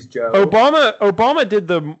 1950s, Joe. Obama did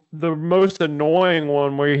the most annoying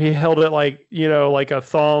one where he held it like like a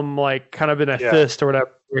thumb, like kind of in a fist or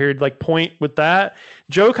whatever. Where he'd like point with that.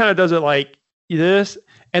 Joe kind of does it like this,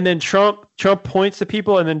 and then Trump points to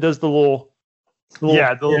people and then does the little Oh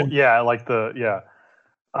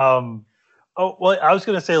well, I was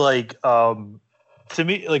gonna say like to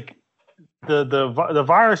me like. The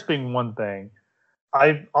virus being one thing,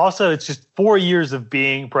 it's just 4 years of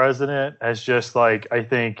being president has just like I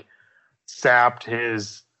think sapped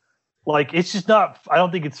his it's just not. I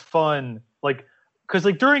don't think it's fun because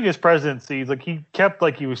during his presidency he kept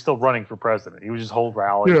he was still running for president. He would just hold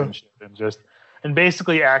rallies and shit and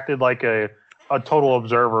basically acted like a total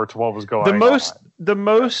observer to what was going on. The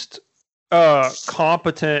most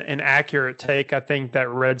competent and accurate take I think that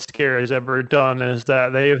Red Scare has ever done is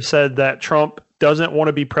that they have said that Trump doesn't want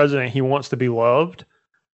to be president, he wants to be loved.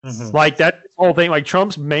 Mm-hmm. Like that whole thing, like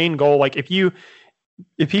Trump's main goal, like if you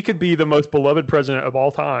be the most beloved president of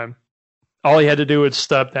all time, all he had to do was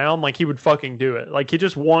step down, like he would fucking do it. Like he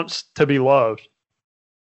just wants to be loved.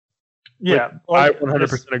 Yeah, I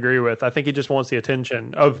 100% agree with. I think he just wants the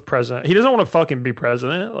attention of president. He doesn't want to fucking be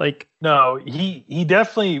president. Like no, he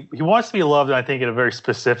definitely he wants to be loved. I think in a very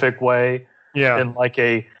specific way. Yeah,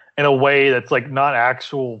 in a way that's like not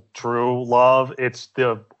actual true love. It's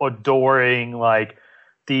the adoring, like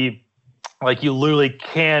you literally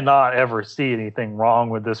cannot ever see anything wrong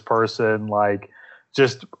with this person. Like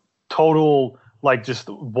just total, like just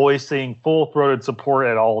voicing full-throated support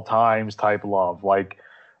at all times type love. Like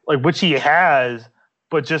which he has,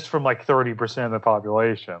 but just from like 30% of the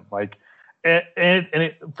population. Like,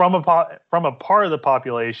 from a part of the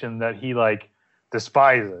population that he like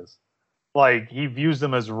despises. Like he views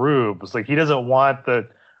them as rubes. Like he doesn't want the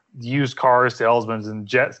used car salesmen and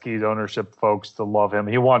jet skis ownership folks to love him.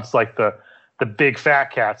 He wants like the big fat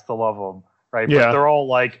cats to love him, right? Yeah. But they're all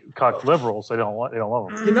like cuck liberals. So they don't love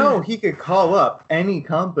him. You know, he could call up any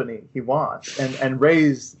company he wants and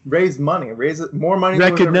raise money, raise more money.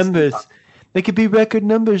 Record numbers. They could be record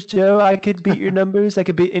numbers, Joe. I could beat your numbers. I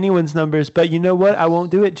could beat anyone's numbers. But you know what? I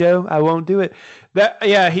won't do it, Joe. I won't do it.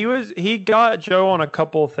 He got Joe on a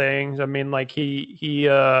couple things. I mean, like he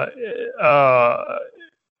said,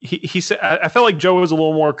 I felt like Joe was a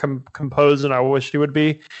little more composed than I wished he would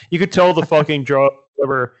be. You could tell the fucking drug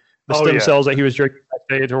or the stem cells that he was drinking that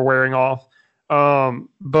stage were wearing off. Joe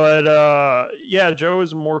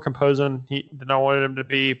was more composed than I wanted him to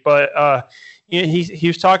be. But he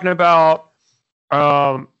was talking about.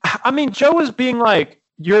 I mean, Joe was being like,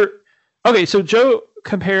 so Joe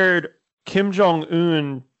compared Kim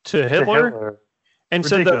Jong-un to Hitler and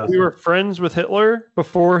said that we were friends with Hitler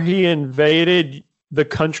before he invaded the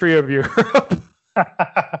country of Europe.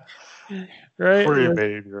 Right? Before he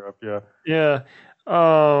invaded Europe, yeah.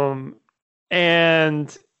 Yeah.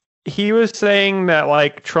 And he was saying that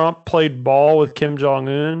like Trump played ball with Kim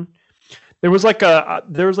Jong-un. There was like a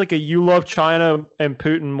you love China and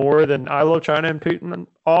Putin more than I love China and Putin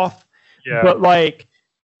off. Yeah. But like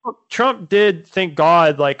Trump did, thank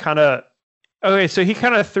God, like kind of so he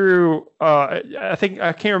kind of threw I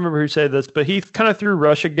can't remember who said this, but he kind of threw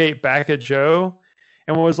Russiagate back at Joe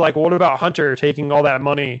and was like, what about Hunter taking all that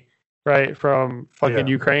money, right, from fucking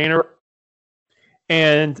Ukraine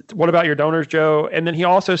and what about your donors, Joe? And then he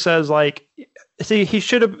also says like, see, he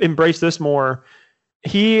should have embraced this more.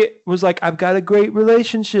 He was like, I've got a great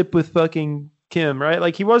relationship with fucking Kim, right?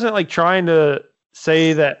 Like he wasn't like trying to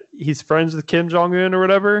say that he's friends with Kim Jong-un or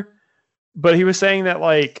whatever, but he was saying that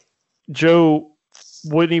like Joe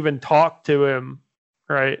wouldn't even talk to him,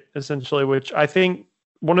 right? Essentially, which I think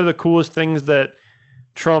one of the coolest things that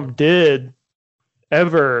Trump did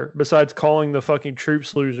ever, besides calling the fucking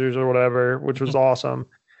troops losers or whatever, which was awesome.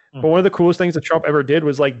 But one of the coolest things that Trump ever did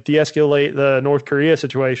was like de-escalate the North Korea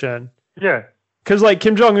situation. Yeah. Because like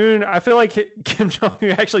Kim Jong-un, I feel like Kim Jong-un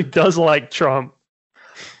actually does like Trump.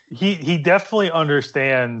 He definitely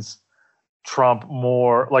understands Trump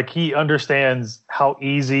more. Like he understands how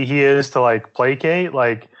easy he is to like placate.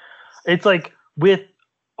 Like it's like with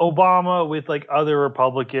Obama, with like other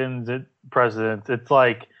Republicans and presidents, it's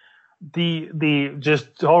like the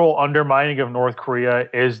just total undermining of North Korea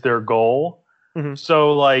is their goal. Mm-hmm.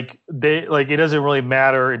 So like it doesn't really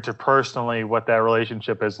matter interpersonally what that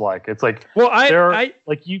relationship is like. It's like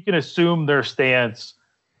like you can assume their stance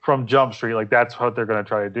from Jump Street, like that's what they're going to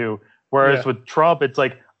try to do. Whereas with Trump, it's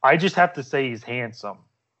like I just have to say he's handsome,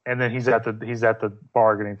 and then he's at the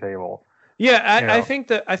bargaining table. Yeah, I think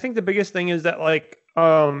the biggest thing is that like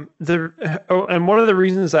and one of the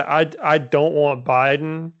reasons that I don't want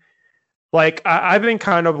Biden. Like, I've been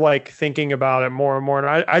kind of, like, thinking about it more and more,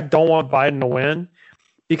 and I don't want Biden to win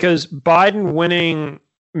because Biden winning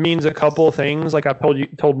means a couple of things. Like, I've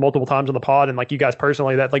told multiple times on the pod and, like, you guys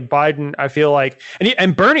personally that, like, Biden, I feel like –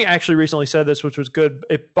 and Bernie actually recently said this, which was good.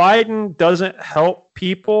 If Biden doesn't help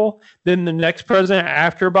people, then the next president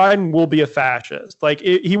after Biden will be a fascist. Like,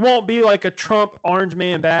 he won't be, like, a Trump orange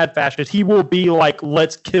man bad fascist. He will be, like,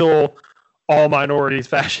 let's kill all minorities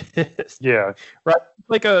fascist. Yeah. Right?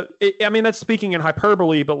 Like I mean, that's speaking in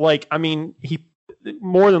hyperbole, but like, I mean, he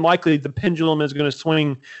more than likely the pendulum is going to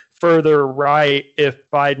swing further right if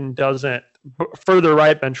Biden doesn't further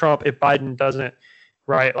right than Trump if Biden doesn't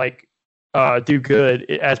do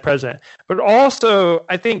good as president. But also,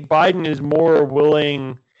 I think Biden is more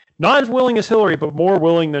willing, not as willing as Hillary, but more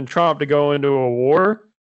willing than Trump to go into a war.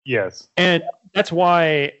 Yes, and that's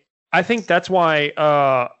why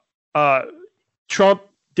Trump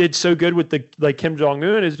did so good with the like Kim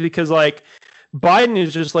Jong-un is because like Biden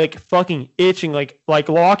is just like fucking itching. Like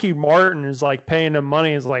Lockheed Martin is like paying him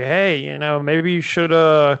money. Is like, hey, you know, maybe you should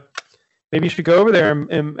go over there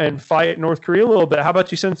and fight North Korea a little bit. How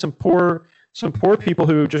about you send some poor people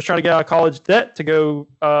who just trying to get out of college debt to go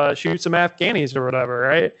shoot some Afghanis or whatever,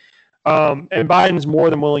 right? And Biden's more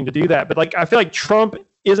than willing to do that. But like, I feel like Trump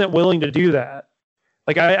isn't willing to do that.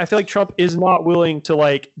 Like, I feel like Trump is not willing to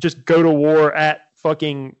like just go to war at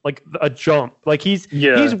fucking like a jump. Like he's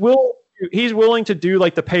willing to do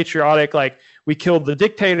like the patriotic, like we killed the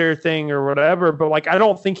dictator thing or whatever. But like, I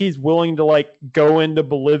don't think he's willing to like go into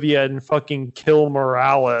Bolivia and fucking kill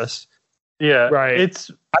Morales. Yeah, right.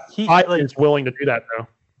 Biden is willing to do that though.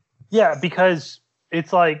 Yeah, because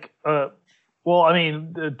it's like, well, I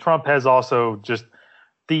mean, Trump has also just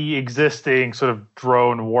the existing sort of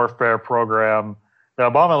drone warfare program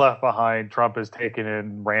that Obama left behind. Trump has taken it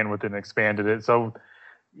and ran with it and expanded it. So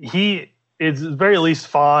he is very least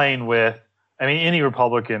fine with, I mean, any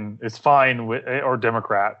Republican is fine with, or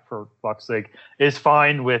Democrat for fuck's sake, is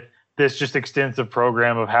fine with this just extensive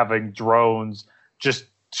program of having drones just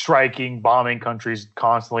striking, bombing countries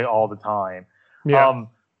constantly all the time. Yeah.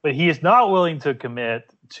 But he is not willing to commit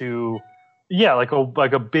to, like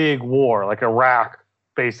a big war, like Iraq,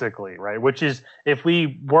 basically, right? Which is, if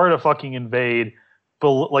we were to fucking invade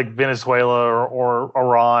like Venezuela or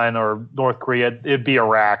Iran or North Korea, it'd be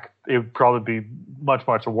Iraq. It would probably be much,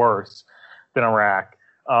 much worse than Iraq,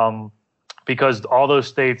 because all those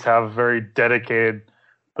states have very dedicated,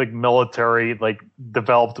 like military, like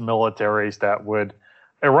developed militaries that would,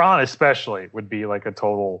 Iran especially, would be like a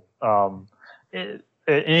total, in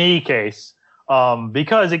any case,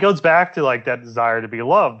 because it goes back to like that desire to be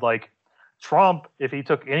loved. Like Trump, if he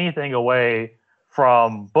took anything away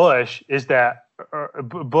from Bush, is that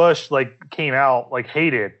Bush like came out like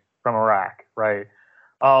hated from Iraq, right?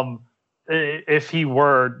 If he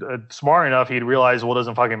were smart enough, he'd realize, well, it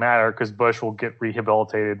doesn't fucking matter because Bush will get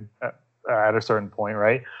rehabilitated at a certain point,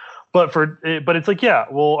 right? But it's like, yeah,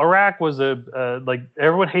 well, Iraq was like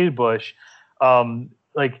everyone hated Bush.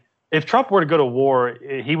 Like if Trump were to go to war,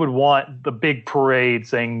 he would want the big parade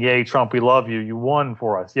saying, "Yay, Trump, we love you. You won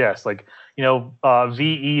for us." Yes, like, you know,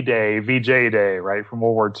 VE Day, VJ Day, right, from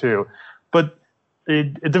World War II. But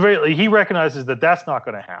at the very, he recognizes that that's not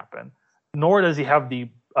going to happen. Nor does he have the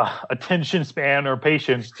attention span or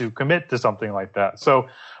patience to commit to something like that. So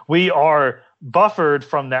we are buffered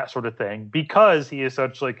from that sort of thing because he is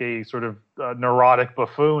such like a sort of neurotic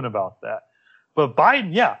buffoon about that. But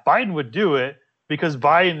Biden would do it because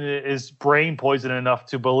Biden is brain poisoned enough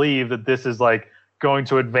to believe that this is like going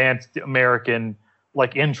to advance the American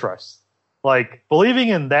like interests. Like believing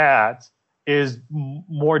in that is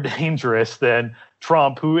more dangerous than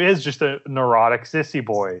Trump, who is just a neurotic sissy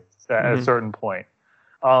boy at a certain point.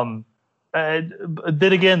 Then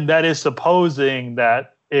again, that is supposing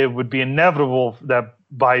that it would be inevitable that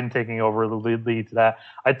Biden taking over would lead to that.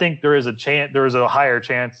 I think there is a higher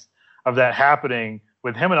chance of that happening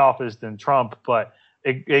with him in office than Trump, but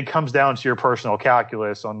it comes down to your personal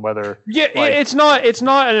calculus on whether. Yeah, like, it's not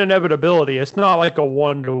an inevitability. It's not like a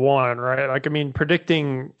 1-to-1, right? Like, I mean,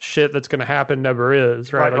 predicting shit that's going to happen never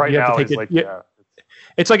is, right? Right, you now, have to take it's it, like, yeah.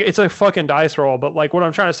 It's a fucking dice roll. But like, what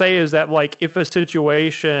I'm trying to say is that like, if a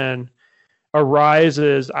situation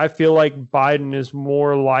arises, I feel like Biden is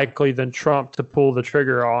more likely than Trump to pull the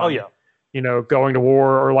trigger on. Oh yeah. You know, going to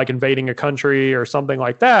war or like invading a country or something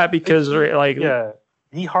like that, because like, yeah,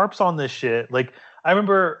 he harps on this shit. Like, I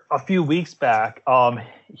remember a few weeks back,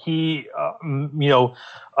 he, had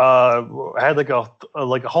like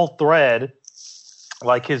a whole thread,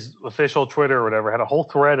 like his official Twitter or whatever, had a whole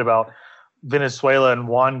thread about Venezuela and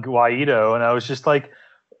Juan Guaido, and I was just like,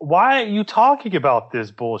 why are you talking about this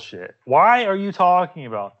bullshit? Why are you talking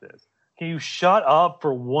about this? Can you shut up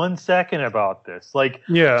for 1 second about this? Like,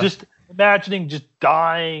 just imagining just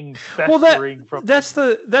dying, festering from. That's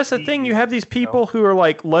the thing. You have these people who are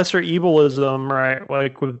like lesser evilism, right?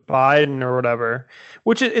 Like with Biden or whatever.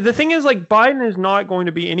 Which is, the thing is, like, Biden is not going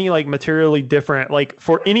to be any like materially different, like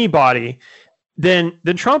for anybody, than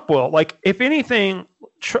Trump will. Like, if anything,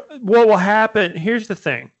 what will happen? Here's the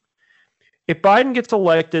thing. If Biden gets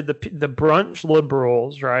elected, the brunch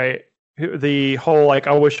liberals, right, the whole like,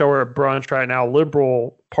 I wish I were at brunch right now,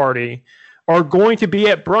 liberal party, are going to be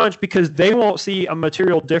at brunch because they won't see a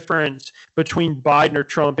material difference between Biden or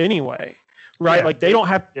Trump anyway, right? Yeah. Like, they don't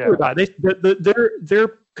have to worry about it.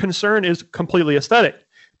 Their concern is completely aesthetic.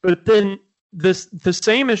 But then the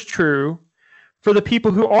same is true for the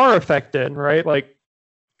people who are affected, right?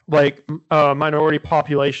 Like minority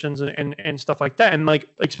populations and stuff like that, and like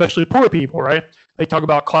especially poor people, right? They talk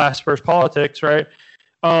about class versus politics, right?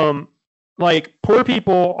 like poor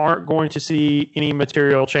people aren't going to see any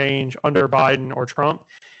material change under Biden or Trump,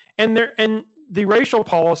 and the racial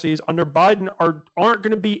policies under Biden aren't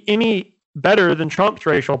going to be any better than Trump's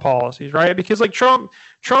racial policies, right? Because like Trump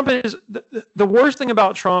is the worst thing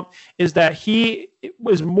about Trump is that he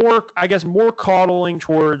was more coddling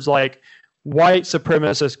towards like white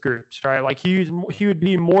supremacist groups, right? Like he would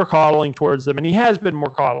be more coddling towards them, and he has been more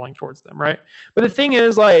coddling towards them, right? But the thing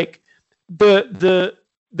is, like the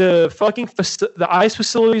ICE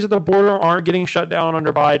facilities at the border aren't getting shut down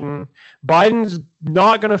under Biden. Biden's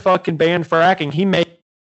not going to fucking ban fracking. He made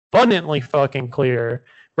abundantly fucking clear,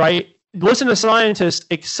 right? Listen to scientists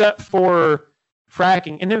except for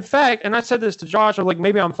fracking. And in fact, and I said this to Josh, I'm like,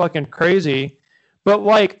 maybe I'm fucking crazy, but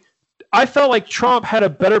like, I felt like Trump had a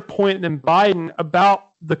better point than Biden about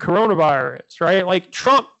the coronavirus, right? Like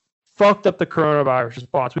Trump fucked up the coronavirus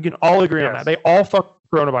response. We can all agree on that. They all fucked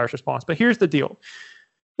the coronavirus response. But here's the deal.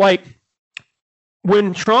 Like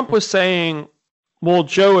when Trump was saying, well,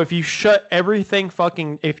 Joe, if you shut everything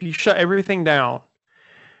down,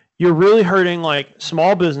 you're really hurting like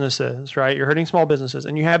small businesses, right? You're hurting small businesses,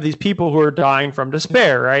 and you have these people who are dying from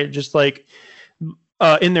despair, right? Just like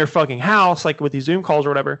in their fucking house, like with these Zoom calls or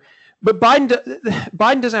whatever. But Biden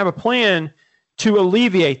doesn't have a plan to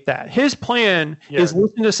alleviate that. His plan is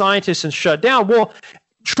listen to scientists and shut down. Well,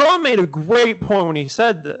 Trump made a great point when he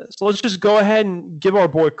said this. So let's just go ahead and give our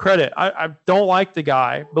boy credit. I don't like the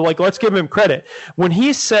guy, but like let's give him credit. When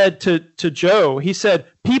he said to Joe, he said,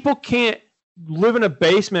 people can't live in a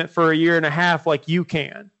basement for a year and a half like you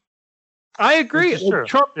can. I agree. Like,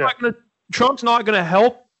 Trump's not gonna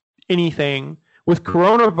help anything with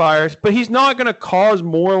coronavirus, but he's not gonna cause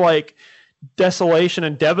more like desolation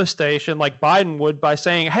and devastation like Biden would by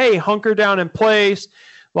saying, hey, hunker down in place.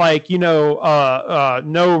 Like, you know,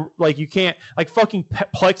 no, like you can't, like fucking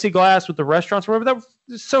plexiglass with the restaurants or whatever.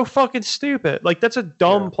 That's so fucking stupid. Like, that's a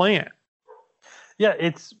dumb plan. Yeah,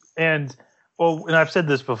 and I've said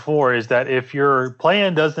this before, is that if your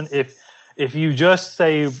plan doesn't, if you just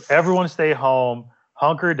say everyone stay home,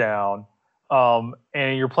 hunker down,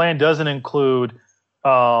 and your plan doesn't include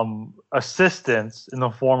assistance in the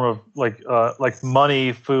form of like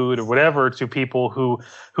money, food, or whatever to people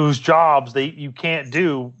whose jobs you can't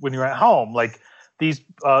do when you're at home, like these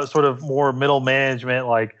sort of more middle management,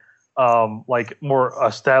 like more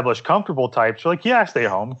established, comfortable types are like, yeah, stay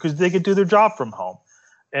home because they could do their job from home.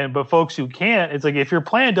 But folks who can't, it's like if your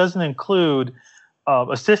plan doesn't include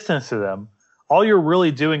assistance to them, all you're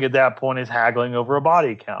really doing at that point is haggling over a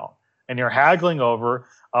body count, and you're haggling over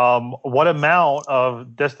what amount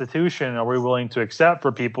of destitution are we willing to accept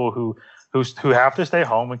for people who have to stay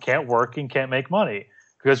home and can't work and can't make money,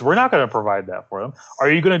 because we're not going to provide that for them. Are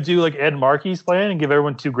you going to do like Ed Markey's plan and give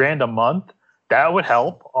everyone $2,000 a month? That would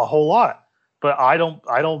help a whole lot. But I haven't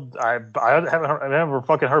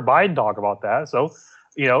fucking heard Biden talk about that. So,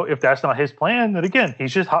 you know, if that's not his plan, then again,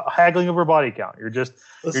 he's just haggling over body count. You're just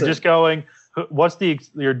going,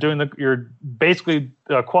 you're basically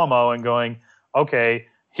Cuomo and going, okay,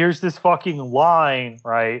 here's this fucking line,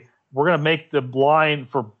 right? We're going to make the line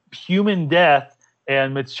for human death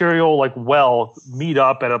and material like wealth meet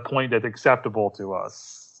up at a point that's acceptable to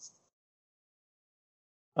us.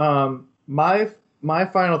 My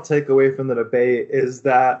final takeaway from the debate is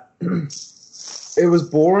that it was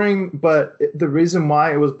boring, but the reason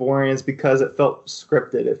why it was boring is because it felt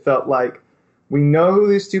scripted. It felt like we know who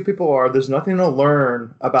these two people are. There's nothing to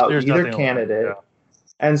learn about either candidate. Yeah.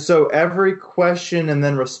 And so every question and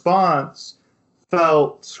then response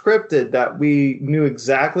felt scripted, that we knew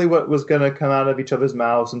exactly what was going to come out of each other's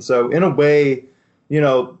mouths. And so in a way, you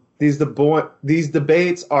know, these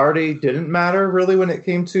debates already didn't matter really when it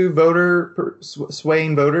came to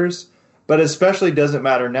swaying voters, but especially doesn't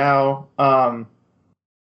matter now.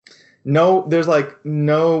 There's like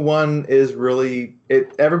no one is really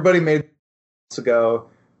it. Everybody made ago.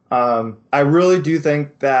 I really do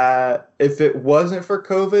think that if it wasn't for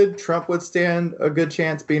COVID, Trump would stand a good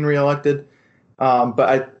chance being reelected.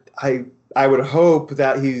 But I would hope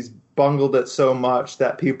that he's bungled it so much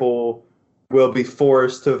that people will be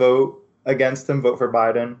forced to vote against him, vote for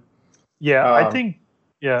Biden. Yeah, I think.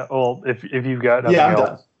 Yeah. Well, if you've got nothing I'm else.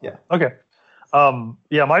 done. Yeah. Okay.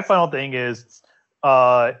 My final thing is,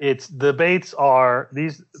 these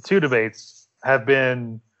two debates have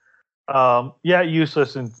been.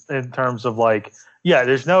 Useless in terms of like,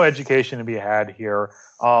 there's no education to be had here.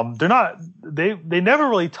 They never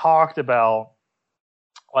really talked about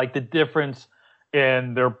like the difference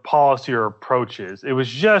in their policy or approaches. It was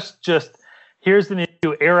just here's the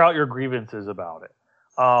issue, air out your grievances about it.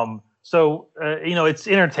 It's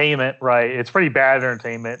entertainment, right? It's pretty bad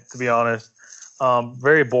entertainment, to be honest.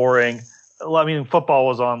 Very boring. I mean, football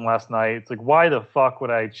was on last night. It's like, why the fuck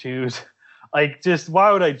would I choose? Like, just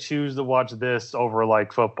why would I choose to watch this over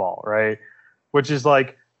like football, right? Which is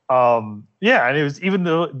like, yeah, and it was even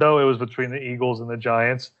though it was between the Eagles and the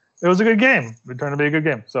Giants, it was a good game. It turned to be a good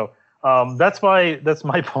game. So that's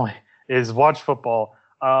my point is watch football.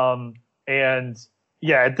 And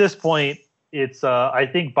yeah, at this point, it's I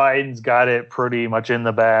think Biden's got it pretty much in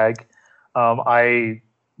the bag. I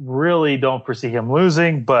really don't foresee him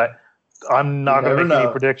losing, but I'm not going to make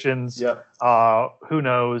any predictions. Yep. Who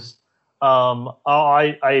knows? All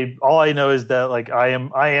I know is that like I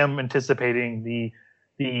am anticipating the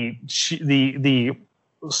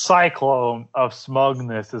cyclone of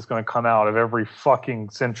smugness is going to come out of every fucking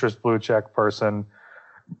centrist blue check person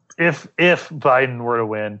if Biden were to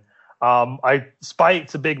win.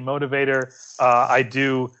 Spite's a big motivator. I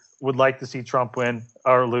would like to see Trump win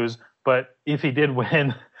or lose, but if he did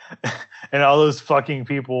win, and all those fucking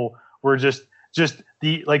people were just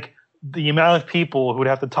the amount of people who would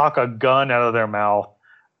have to talk a gun out of their mouth,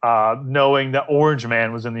 knowing that Orange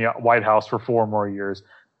Man was in the White House for 4 more years,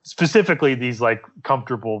 specifically these like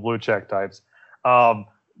comfortable blue check types,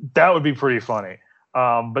 that would be pretty funny.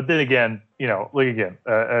 But then again,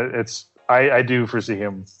 I do foresee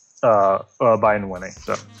him Biden winning.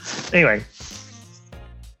 So anyway,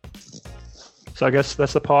 so I guess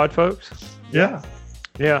that's the pod, folks. Yeah.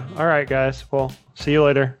 Yeah. All right, guys. Well, see you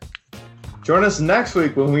later. Join us next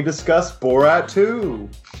week when we discuss Borat 2.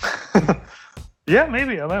 Yeah,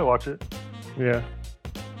 maybe I might watch it. Yeah.